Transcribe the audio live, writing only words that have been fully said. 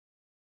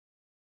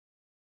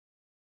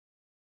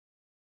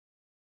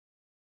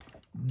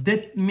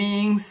That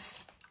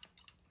means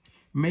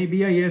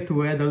maybe I have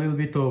to add a little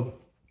bit of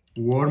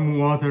warm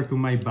water to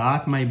my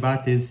bath. My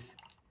bath is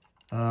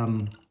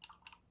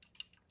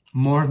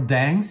more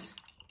dense,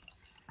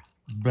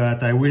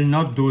 but I will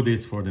not do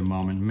this for the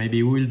moment.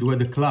 Maybe we'll do at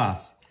the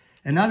class.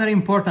 Another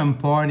important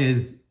point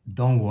is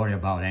don't worry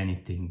about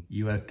anything.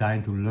 You have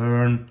time to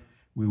learn.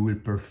 We will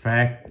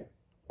perfect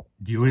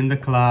during the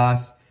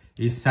class.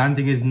 If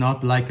something is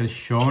not like as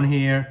shown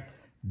here,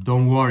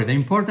 don't worry. The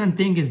important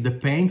thing is the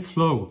paint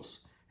floats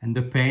and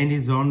the paint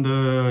is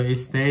it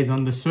stays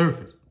on the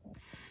surface.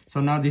 So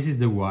now this is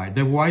the white.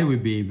 The white will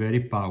be very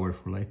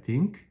powerful, I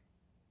think.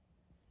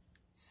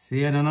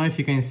 See, I don't know if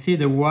you can see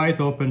the white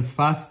open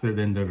faster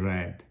than the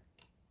red.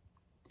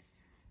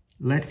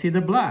 Let's see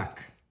the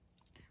black.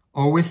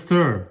 Always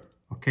stir,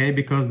 okay?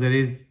 Because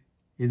it's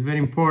very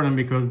important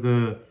because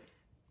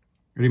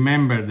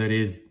remember there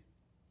is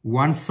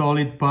one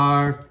solid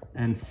part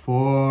and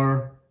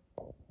 4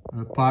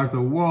 part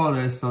of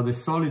water, so the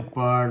solid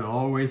part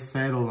always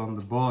settle on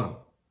the bottom.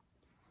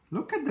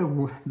 Look at the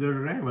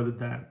red,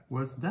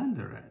 what's done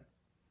the red.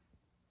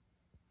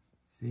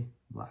 See,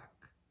 black.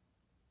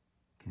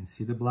 Can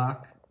see the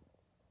black?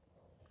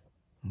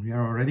 We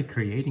are already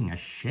creating a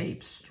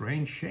shape,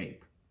 strange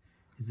shape.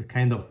 It's a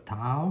kind of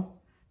Tao,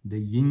 the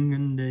yin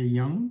and the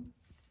yang.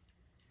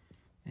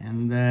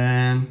 And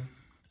then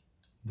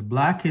the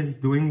black is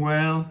doing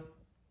well.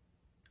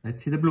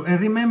 Let's see the blue. And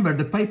remember,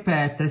 the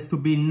pipette has to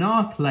be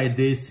not like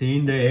this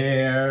in the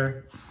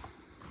air.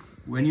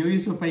 When you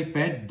use a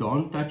pipette,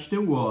 don't touch the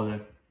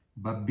water,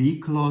 but be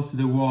close to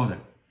the water.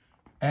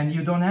 And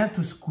you don't have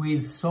to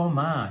squeeze so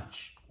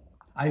much.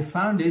 I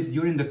found this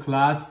during the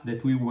class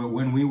that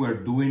when we were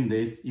doing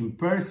this in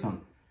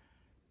person.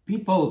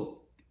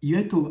 People, you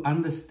have to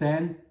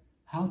understand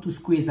how to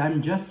squeeze.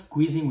 I'm just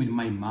squeezing with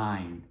my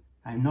mind.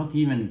 I'm not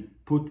even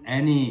put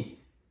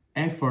any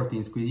effort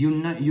in squeeze.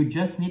 You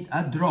just need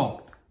a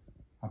drop.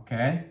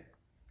 Okay?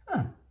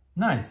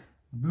 Nice.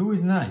 Blue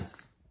is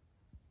nice.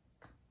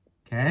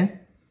 Okay?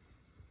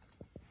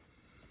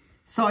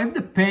 So if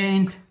the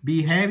paint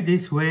behave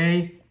this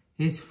way,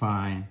 it's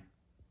fine.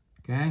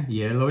 Okay?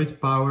 Yellow is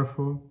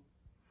powerful.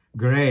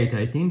 Great.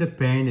 I think the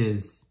paint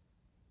is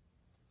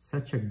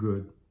such a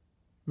good,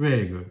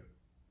 very good.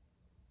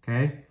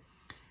 Okay?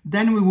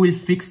 Then we will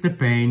fix the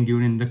paint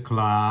during the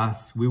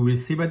class. We will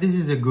see, but this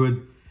is a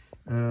good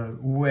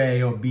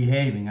way of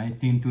behaving. I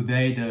think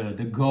today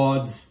the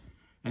gods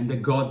and the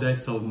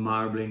goddess of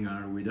marbling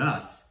are with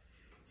us.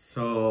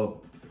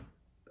 So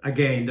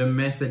again, the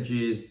message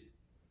is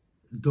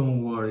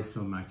don't worry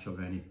so much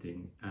of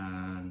anything.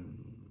 And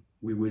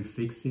we will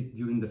fix it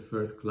during the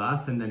first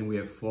class, and then we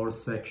have 4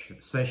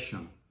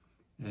 sessions.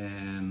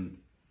 And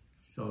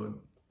so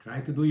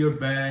try to do your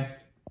best.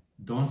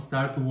 Don't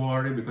start to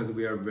worry, because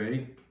we are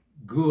very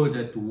good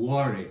at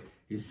worry.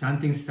 If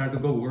something starts to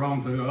go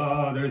wrong, so,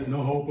 oh, there is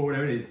no hope or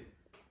whatever,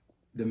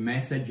 the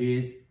message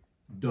is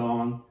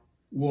don't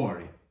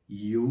worry.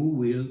 You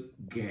will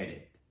get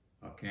it,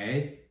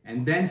 okay?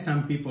 And then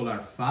some people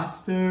are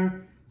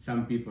faster,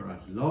 some people are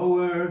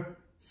slower.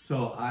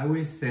 So I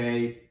will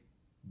say,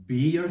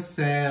 be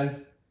yourself,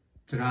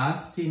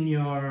 trust in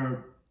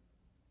your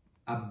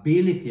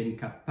ability and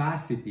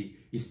capacity,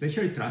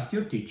 especially trust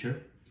your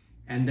teacher,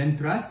 and then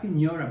trust in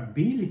your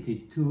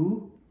ability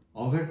to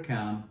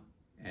overcome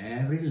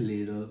every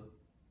little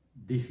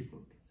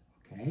difficulties,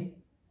 okay?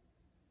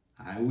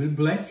 I will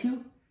bless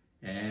you,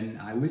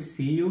 and I will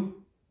see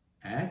you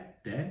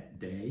at the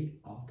day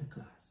of the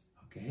class,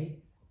 okay?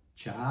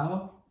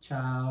 Ciao,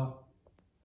 ciao.